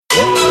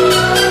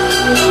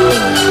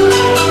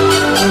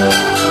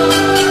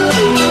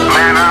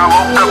Man, I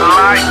woke up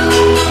light.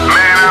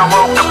 Man, I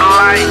woke up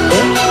light.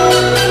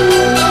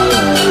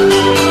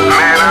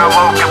 Man, I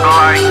woke up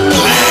light.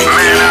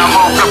 Man, I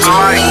woke up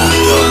light.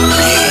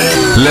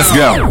 Let's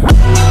go.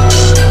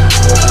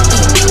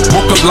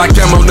 Woke up like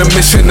I'm on a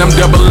mission, I'm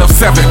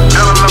 007.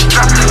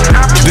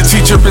 The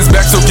teacher is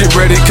back, so get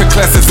ready, cause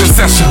class is in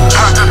session.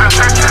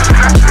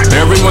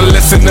 Everyone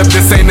listen up,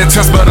 this ain't a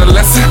test but a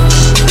lesson.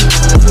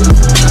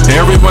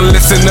 Everyone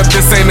listen up,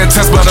 this ain't a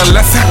test but a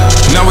lesson.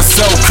 Now it's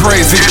so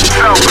crazy.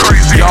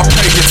 Y'all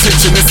pay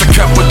attention, it's a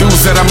couple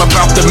dudes that I'm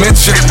about to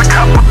mention.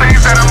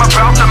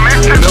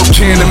 No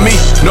kin to me,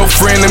 no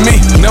friend to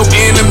me, no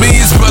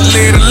enemies, but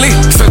literally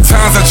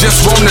sometimes I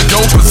just wanna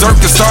go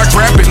berserk and start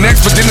grabbing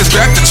necks, but then it's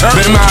back to church.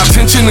 Man, my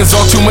attention is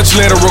all too much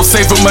literal.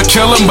 Save them or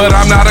kill them, but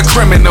I'm not a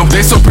criminal.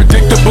 They so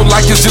predictable,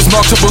 like it's just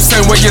multiple.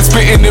 Same way you're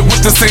spitting it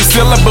with the same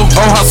syllable.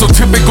 Oh, how so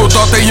typical,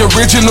 thought they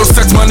original.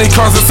 Sex, money,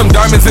 cars, and some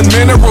diamonds and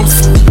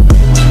minerals.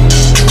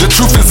 The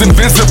truth is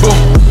invisible.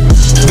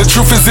 The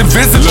truth is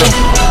invisible.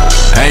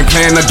 I ain't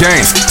playing the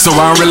games, so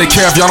I don't really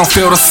care if y'all don't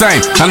feel the same.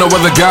 I know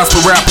other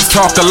gospel rappers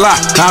talk a lot.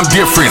 I'm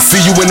different,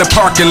 see you in the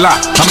parking lot.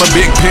 I'm a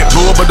big pit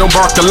bull, but don't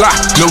bark a lot.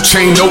 No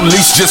chain, no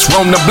leash, just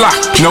roam the block.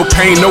 No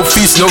pain, no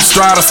feast, no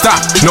stride to stop.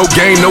 No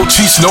gain, no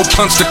cheats, no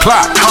punch the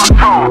clock.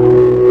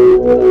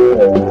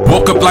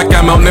 Woke up like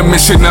I'm on a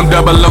mission, I'm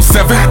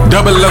 007.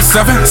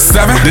 007,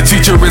 7. The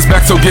teacher is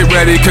back, so get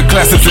ready, cause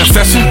class is in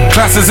session.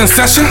 Class is in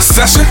session,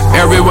 session.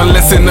 Everyone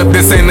listen up,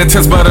 this ain't a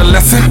test but a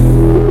lesson.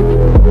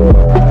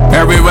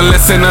 Everyone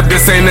listen up,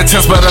 this ain't a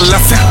test but a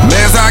lesson.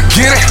 Mans, I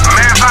get it.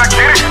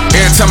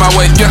 Every time I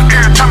wake up.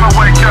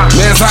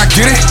 Mans, I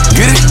get it.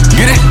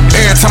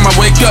 Every time I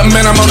wake up,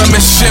 man, I'm on a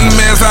mission.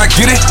 Mans, I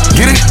get it.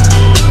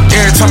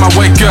 Every time I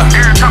wake up.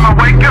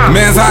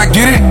 Mans, I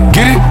get it.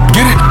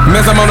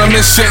 Mans, I'm on a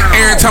mission.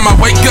 Every time I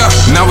wake up.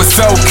 Now it's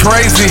so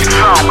crazy.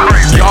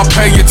 Y'all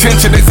pay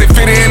attention. They say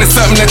fit in is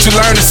something that you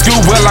learn in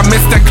school. Well, I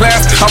missed that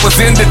class. I was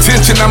in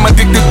detention. I'm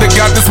addicted to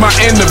God, this my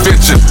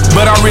intervention.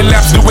 But I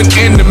relapsed doing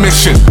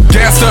intermission.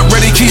 Gassed up,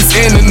 ready, keys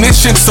in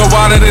ignition. So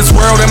out of this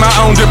world in my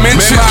own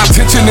dimension. Man, my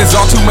attention is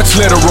all too much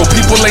literal.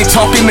 People ain't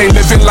talking, they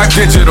living like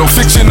digital.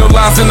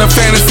 Fictionalizing a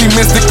fantasy,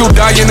 mystical.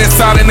 Dying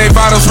inside and they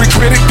vitals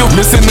re-critical.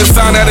 Missing the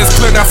sign that is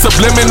clear, not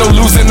subliminal.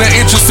 Losing the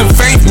interest in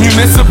faith,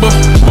 municipal.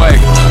 Wait,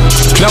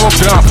 now I'm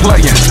done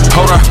playing.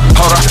 Hold up,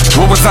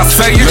 what was I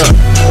saying? Look,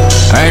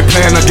 I ain't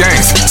playing the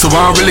games, so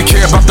I don't really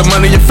care about the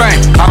money and fame.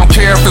 I don't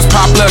care if it's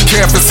popular, I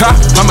care if it's hot.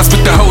 I'ma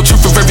spit the whole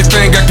truth of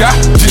everything I got.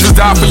 Jesus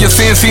died for your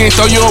sins, he ain't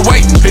throw you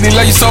away. And he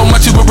love you so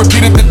much, he will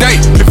repeat it today.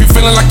 If you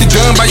feeling like you're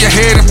done, bow your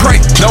head and pray.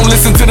 Don't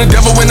listen to the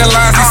devil when the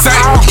lies he say.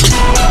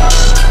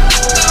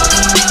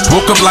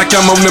 Woke up like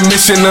I'm on a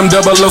mission, I'm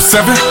 007.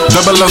 7.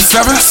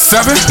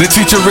 The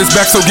teacher is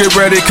back, so get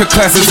ready, cause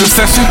class is in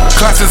session.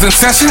 Class is in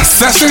session.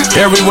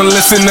 Everyone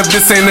listen up,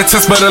 this ain't a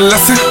test but a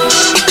lesson.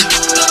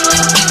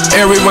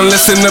 Everyone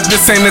listen up,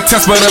 this ain't a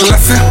test but a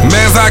lesson.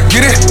 Mans, I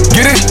get it.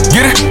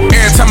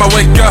 Every time I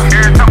wake up.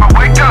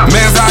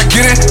 Mans, I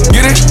get it.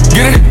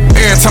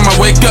 Every time I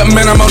wake up,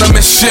 man, I'm on a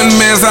mission.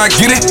 Mans, I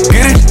get it.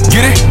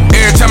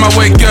 Every time I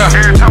wake up.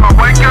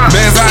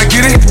 Mans, I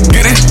get it.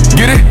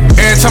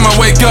 Every time I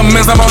wake up,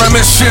 mans, I'm on a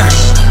mission.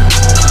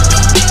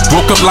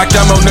 Woke up like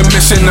I'm on a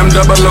mission, I'm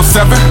 007.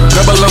 7.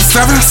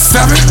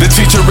 The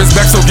teacher is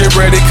back, so get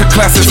ready, cause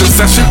class is in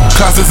session.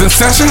 Class is in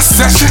session.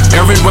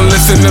 Everyone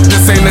listen up,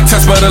 this ain't a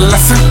test but a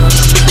lesson.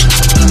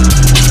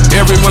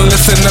 Everyone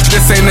listen up,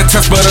 this ain't a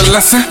test but a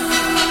lesson.